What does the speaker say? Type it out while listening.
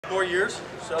more years,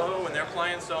 so when they're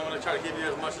playing, so I'm going to try to give you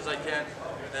as much as I can.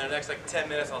 And the next like 10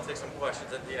 minutes, I'll take some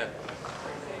questions at the end.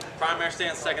 Primary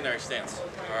stance, secondary stance.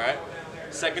 All right.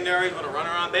 Secondary is going to run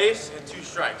around base and 2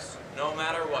 strikes, no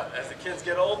matter what. As the kids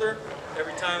get older,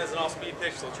 every time there's an off-speed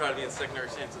pitch, they'll try to be in secondary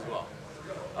stance as well.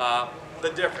 The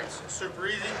difference, super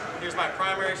easy. Here's my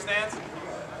primary stance.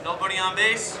 Nobody on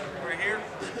base, right here.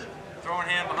 Throwing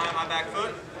hand behind my back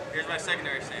foot. Here's my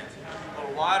secondary stance. A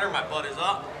little wider, my butt is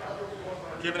up.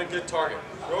 Giving a good target.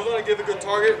 We're always going to give a good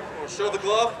target. We'll show the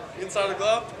glove, inside the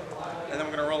glove, and then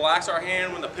we're going to relax our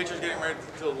hand when the pitcher's getting ready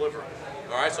to deliver.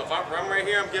 All right, so if I'm right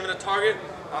here, I'm giving a target,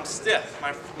 I'm stiff.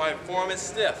 My forearm is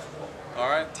stiff. All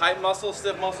right, tight muscles,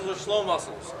 stiff muscles, or slow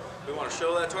muscles. We want to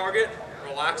show that target,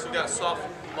 relax, we got soft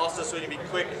muscles so you can be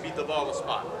quick and beat the ball to the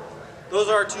spot. Those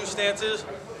are our 2 stances.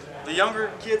 The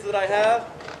younger kids that I have,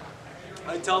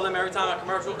 I tell them every time a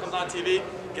commercial comes on TV,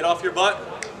 get off your butt,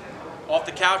 off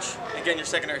the couch, and get in your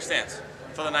secondary stance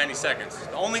for the 90 seconds.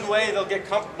 The only way they'll get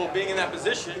comfortable being in that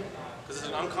position, because it's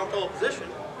an uncomfortable position,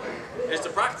 is to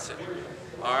practice it.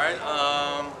 All right,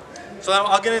 so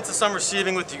I'll get into some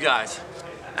receiving with you guys.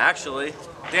 Actually,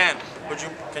 Dan,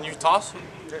 can you toss?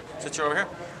 Sit you over here?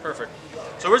 Perfect.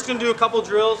 So we're just gonna do a couple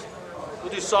drills.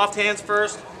 We'll do soft hands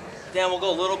first, then we'll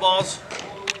go little balls,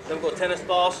 then we'll go tennis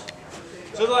balls.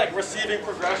 So they're like receiving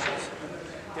progressions.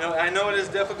 You know, I know it is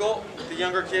difficult with the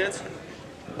younger kids,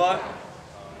 but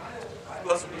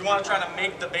we want to try to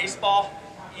make the baseball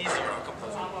easier.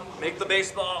 Make the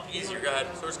baseball easier, go ahead.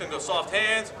 So we're just gonna go soft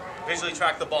hands, visually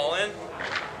track the ball in.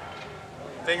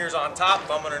 Fingers on top,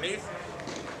 thumb underneath.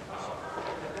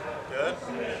 Good.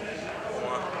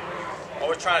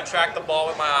 Always trying to track the ball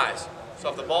with my eyes. So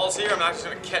if the ball's here, I'm not just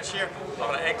gonna catch here. I'm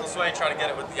gonna ankle sway and try to get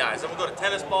it with the eyes. Then we'll go to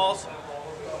tennis balls.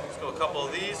 Let's go a couple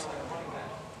of these.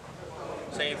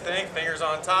 Same thing, fingers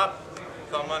on top,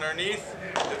 thumb underneath.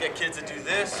 You'll get kids to do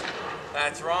this.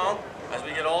 That's wrong. As we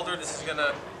get older, this is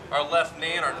our left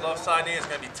knee and our glove side knee is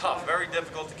gonna be tough. Very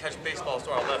difficult to catch baseballs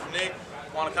to our left knee.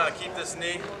 Want to kind of keep this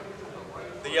knee,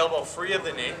 the elbow free of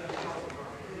the knee.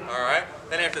 All right.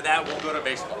 Then after that, we'll go to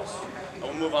baseballs. And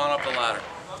we'll move on up the ladder.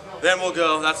 Then we'll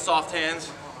go, that's soft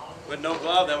hands with no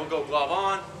glove. Then we'll go glove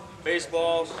on,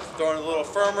 baseballs, throwing a little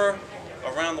firmer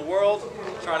around the world.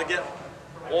 Try to get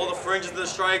all the fringes of the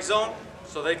strike zone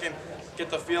so they can get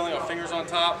the feeling of fingers on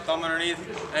top, thumb underneath,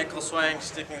 ankle swing,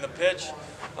 sticking the pitch.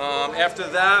 After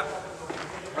that,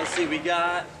 let's see, we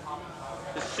got,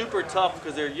 it's super tough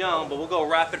because they're young, but we'll go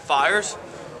rapid fires.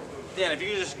 Dan, if you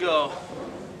can just go,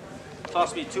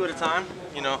 toss me 2 at a time,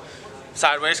 you know,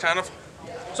 sideways kind of.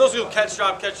 So let's go catch,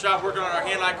 drop, working on our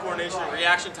hand-eye coordination,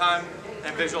 reaction time,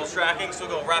 and visual tracking. So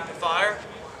we'll go rapid fire,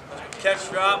 catch,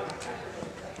 drop,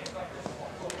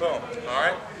 boom, all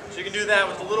right? So you can do that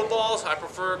with the little balls. I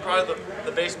prefer probably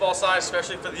the baseball size,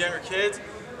 especially for the younger kids.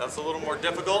 That's a little more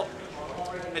difficult.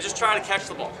 And just try to catch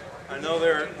the ball. I know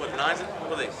they're, what, 9,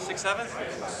 what are they, 6, 7?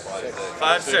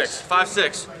 5, 6. 5,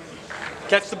 6.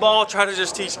 Catch the ball, try to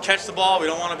just teach catch the ball. We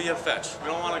don't want to be a fetch. We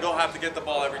don't want to go have to get the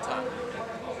ball every time.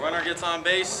 Runner gets on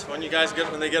base, when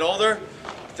they get older,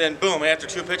 then boom, after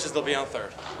 2 pitches, they'll be on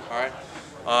third, all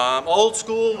right? Old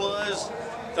school was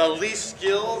the least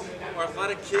skilled or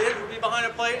athletic kid would be behind a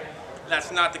plate.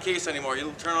 That's not the case anymore.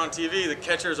 You turn on TV, the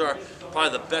catchers are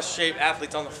probably the best shaped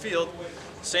athletes on the field.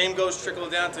 Same goes trickle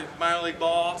down to minor league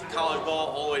ball, to college ball,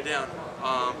 all the way down.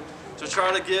 So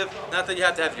try to give, not that you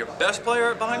have to have your best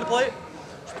player behind the plate,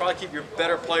 just probably keep your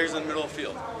better players in the middle of the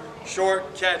field.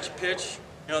 Short, catch, pitch,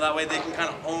 you know, that way they can kind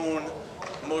of own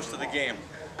most of the game.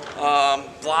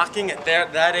 Blocking at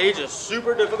that age is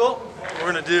super difficult.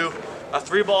 We're gonna do a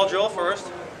 3-ball drill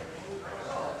first,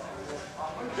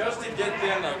 just to get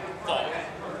them to fall.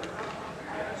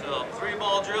 So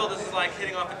 3-ball drill, this is like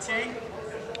hitting off a tee.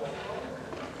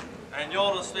 And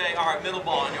you'll just say, all right, middle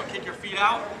ball, and you'll kick your feet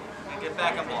out and get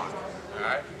back and block. All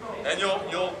right? Then you'll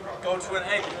go to an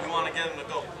angle. You want to get them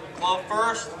to go glove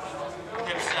first,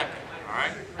 hit second. All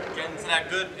right? Get into that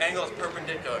good angle that's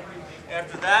perpendicular.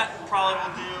 After that,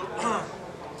 probably we'll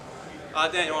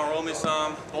do, Dan, you want to roll me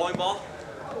some bowling ball?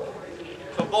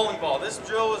 So bowling ball, this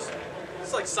drill is,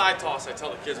 it's like side toss, I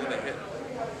tell the kids when they hit.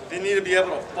 They need to be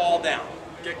able to fall down.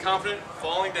 Get confident,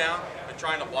 falling down, and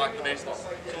trying to block the baseball. So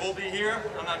we'll be here,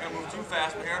 I'm not going to move too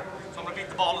fast from here, so I'm going to beat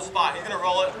the ball to the spot. He's going to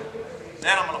roll it,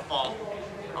 then I'm going to fall.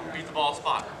 I'm going to beat the ball to the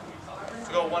spot.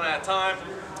 So go one at a time.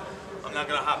 I'm not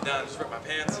going to hop down and just rip my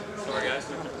pants. Sorry guys.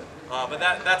 But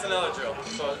that's another drill.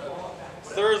 So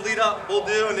third lead up we'll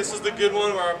do, and this is the good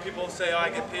one where people say, oh, I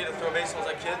get paid to throw baseballs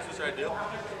at kids, which I do,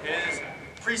 is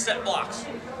preset blocks.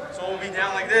 So we'll be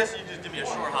down like this, you just give me a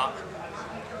short hop.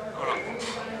 I'm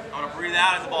gonna breathe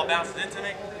out as the ball bounces into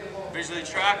me. visually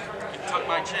track, and tuck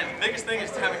my chin. The biggest thing is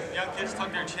having young kids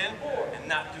tuck their chin and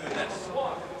not doing this.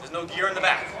 There's no gear in the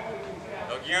back,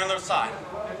 no gear on the side.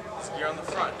 There's gear on the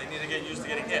front. They need to get used to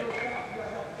getting hit.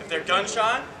 If they're gun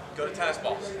shy, go to tennis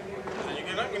balls. So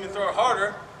you're not going to throw it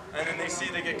harder, and then they see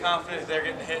they get confident they're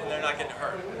getting hit and they're not getting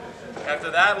hurt. After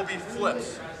that will be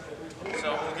flips.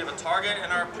 So we'll give a target in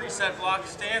our preset block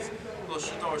stance. We'll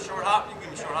throw a short hop. You can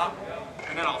give me a short hop.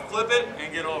 And then I'll flip it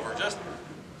and get over. Just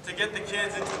to get the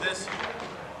kids into this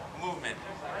movement.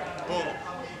 Boom.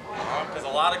 Because a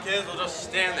lot of kids will just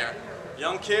stand there.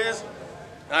 Young kids,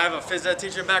 and I have a phys ed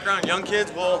teacher background, young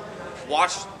kids will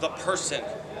watch the person.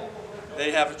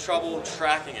 They have trouble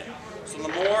tracking it. So the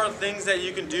more things that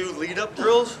you can do, lead up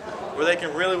drills, where they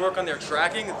can really work on their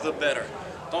tracking, the better.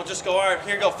 Don't just go, all right,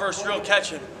 here you go, first drill,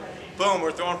 catch it. Boom,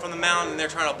 we're throwing from the mound and they're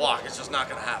trying to block. It's just not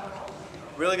gonna happen.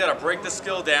 Really gotta break the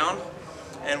skill down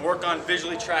and work on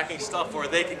visually tracking stuff where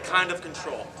they can kind of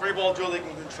control. 3-ball drill, they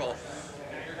can control.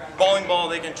 Bowling ball,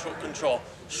 they can control.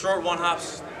 Short one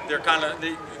hops, you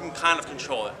can kind of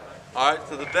control it. All right,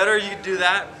 so the better you do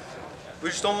that, we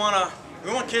just don't wanna,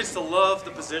 we want kids to love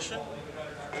the position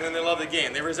and then they love the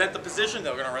game. They resent the position,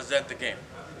 they're gonna resent the game.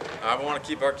 We wanna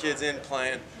keep our kids in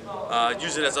playing,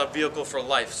 use it as a vehicle for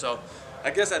life. So I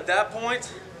guess at that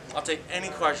point, I'll take any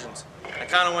questions. I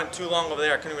kind of went too long over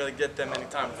there. I couldn't really get them any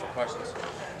time for questions.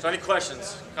 So any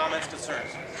questions, comments, concerns?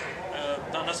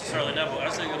 Not necessarily now, but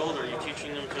as they get older, are you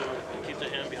teaching them to keep the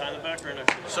hand behind the back or no?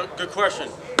 So good question.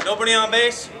 Nobody on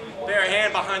base, bare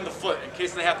hand behind the foot. In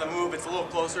case they have to move, it's a little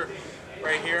closer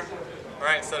right here.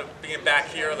 Right, instead of being back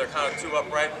here, they're kind of too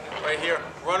upright right here.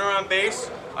 Runner on base,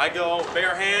 I go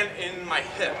bare hand in my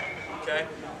hip, okay?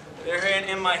 Bare hand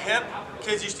in my hip.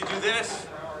 Kids used to do this.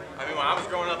 I mean, when I was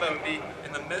growing up, it would be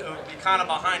in the middle, it would be kind of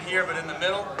behind here, but in the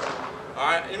middle. All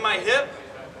right, in my hip,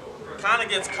 kind of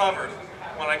gets covered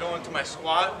when I go into my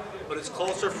squat, but it's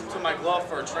closer to my glove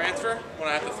for a transfer when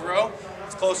I have to throw.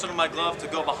 It's closer to my glove to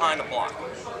go behind a block.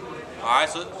 All right,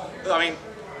 so I mean,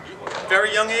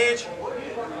 very young age,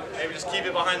 maybe just keep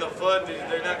it behind the foot.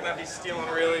 They're not going to be stealing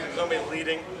really. There's nobody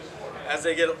leading. As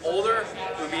they get older,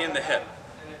 it would be in the hip.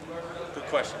 Good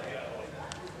question.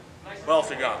 What else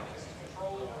you got?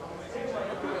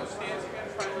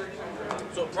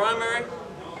 So primary,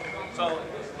 so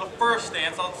the first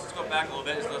stance, let's go back a little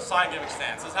bit, is the sign giving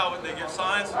stance. This is how they give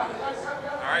signs. All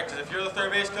right, because if you're the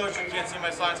third base coach, you can't see my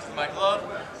signs because of my glove.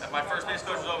 If my first base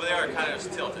coach is over there, I kind of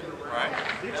just tilted, right?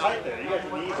 You're tight there, you got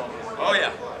your knees on this. Oh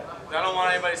yeah, I don't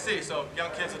want anybody to see, so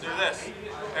young kids will do this.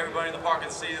 Everybody in the park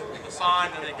can see the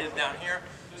sign, and they get down here.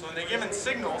 So when they're giving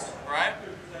signals, right?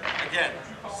 Again,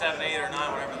 7, 8, or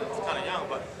 9, whatever, that's kind of young,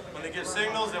 but when they give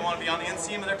signals, they want to be on the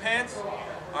inseam of their pants.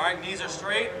 All right, knees are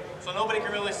straight, so nobody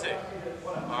can really see.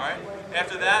 All right,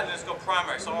 after that, just go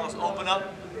primary. So I'll just open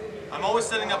up. I'm always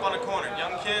sitting up on the corner.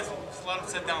 Young kids, just let them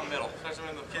sit down middle, especially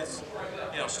when the kids,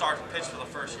 start to pitch for the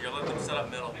first year. Let them sit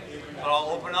up middle. But I'll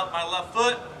open up my left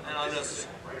foot, and I'll just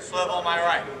swivel my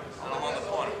right, and I'm on the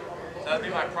corner. So that'd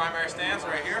be my primary stance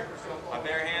right here. My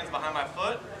bare hands behind my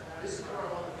foot.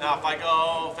 Now if I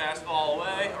go fastball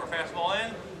away or fastball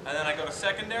in, and then I go to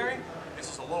secondary, it's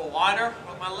just a little wider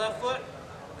with my left foot,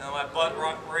 and then my butt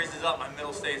raises up, my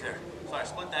middle stays there. So I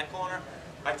split that corner.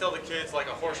 I tell the kids like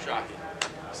a horse jockey.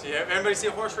 See, everybody see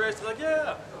a horse race? They're like,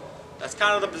 yeah. That's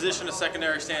kind of the position a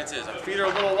secondary stance is. Our feet are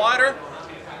a little wider,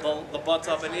 the butt's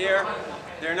up in the air.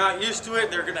 They're not used to it,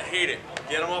 they're gonna hate it.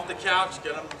 Get them off the couch,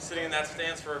 get them sitting in that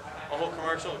stance for a whole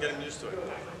commercial, get them used to it.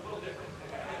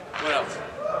 What else?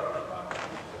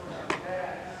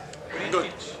 What do you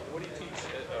teach?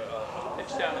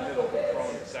 Pitch down the middle,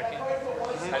 throwing the second.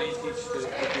 How do you teach to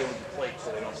deal with the plate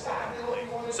so they don't step on the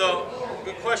plate? So,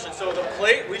 good question. So the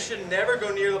plate, we should never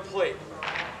go near the plate.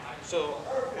 So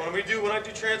when I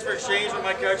do transfer exchange with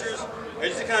my catchers, I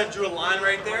usually kind of drew a line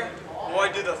right there. Or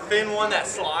I do the thin one that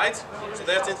slides, so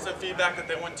that's instant feedback that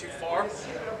they went too far.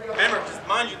 Remember, because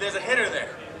mind you, there's a hitter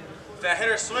there. If that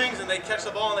hitter swings and they catch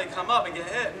the ball and they come up and get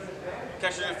hit,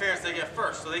 catcher interference, they get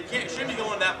first. So they shouldn't be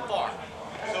going that far.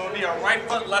 So it would be a right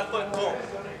foot, left foot, boom.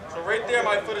 So right there,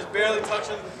 my foot is barely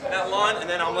touching that line, and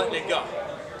then I'm letting it go.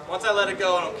 Once I let it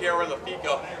go, I don't care where the feet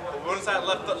go. But once that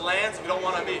left foot lands, we don't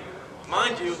want to be,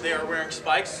 mind you, they are wearing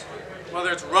spikes.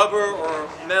 Whether it's rubber or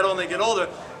metal and they get older,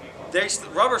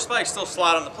 rubber spikes still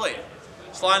slide on the plate.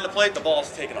 Slide on the plate, the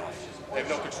ball's taken off. They have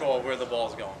no control of where the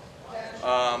ball's going.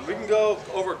 We can go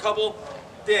over a couple.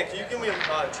 Dan, can you give me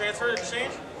a transfer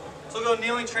exchange? So we'll go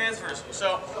kneeling transfers.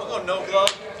 So we'll go no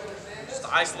glove, just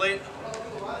to isolate.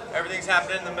 Everything's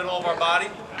happening in the middle of our body.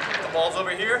 The ball's over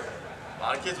here. A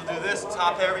lot of kids will do this,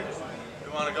 top heavy.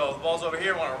 We want to go, the ball's over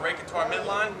here, we want to rake it to our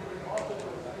midline.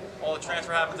 all the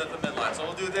transfer happens at the midline. So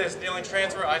we'll do this, kneeling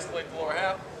transfer, isolate the lower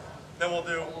half. Then we'll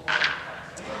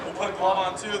put glove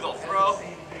on two, they'll throw.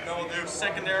 Then we'll do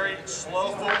secondary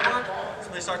slow footwork, so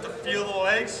they start to feel the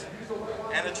legs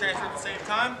and the transfer at the same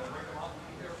time.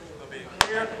 They'll be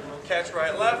here, catch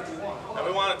right, left. And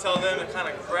we want to tell them to kind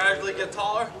of gradually get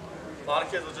taller. A lot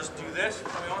of kids will just do this.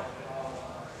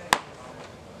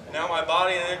 Now my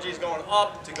body and energy is going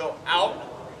up to go out.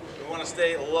 We want to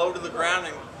stay low to the ground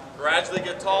and gradually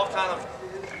get tall.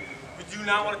 We do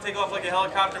not want to take off like a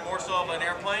helicopter, more so like an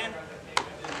airplane.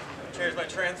 Here's my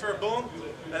transfer, boom.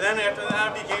 And then after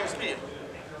that, it'll be game speed.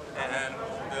 And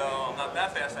I'm not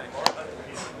that fast anymore, but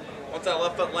once that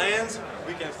left foot lands,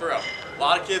 we can throw. A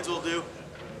lot of kids will do.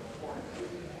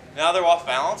 Now they're off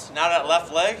balance. Now that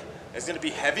left leg is going to be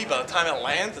heavy. By the time it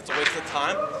lands, it's a waste of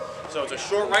time. So it's a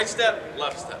short right step,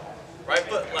 left step. Right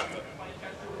foot, left foot.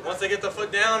 Once they get the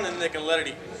foot down, then they can let it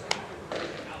eat.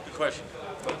 Good question.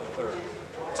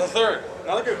 It's a third.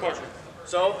 Another good question.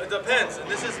 So it depends, and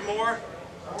this is more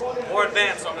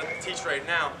advanced, so I'm going to teach right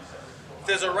now. If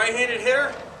there's a right-handed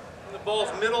hitter, and the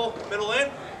ball's middle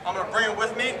in, I'm going to bring it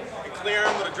with me and clear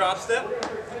him with a drop step.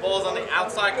 The ball's on the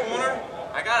outside corner.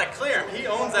 I got to clear him. He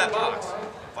owns that box.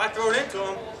 If I throw it into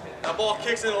him, that ball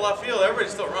kicks into left field,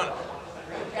 everybody's still running.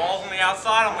 Ball's on the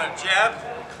outside, I'm going to jab,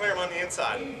 clear him on the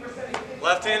inside.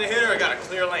 Left-handed hitter, I got a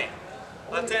clear lane.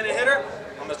 Left-handed hitter,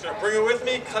 I'm just going to bring it with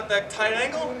me, cut that tight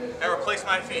angle, and replace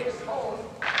my feet.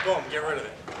 Boom, get rid of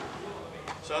it.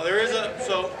 So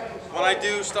so when I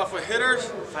do stuff with hitters,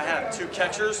 if I have two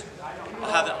catchers,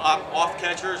 I'll have the off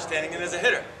catcher standing in as a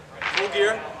hitter. Full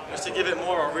gear, just to give it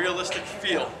more of a realistic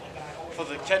feel for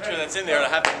the catcher that's in there to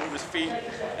have to move his feet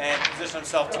and position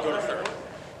himself to go to third.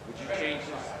 Would you change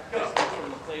his distance from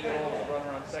the plate goal to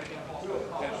runner on second to a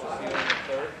potential ceiling in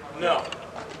third? No.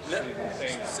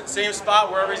 Same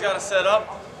spot wherever he's got to set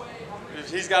up.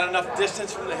 If he's got enough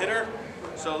distance from the hitter,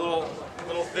 so a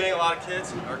little thing, a lot of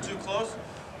kids are too close.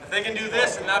 If they can do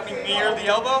this and not be near the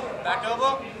elbow, back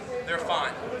elbow, they're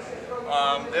fine.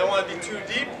 They don't want to be too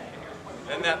deep,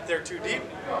 and that they're too deep.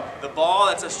 The ball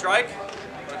that's a strike,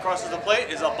 when it crosses the plate,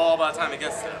 is a ball by the time it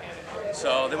gets there.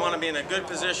 So they want to be in a good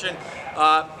position.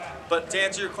 But to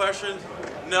answer your question,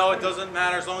 no, it doesn't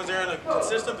matter as long as they're in a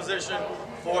consistent position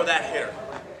for that hitter.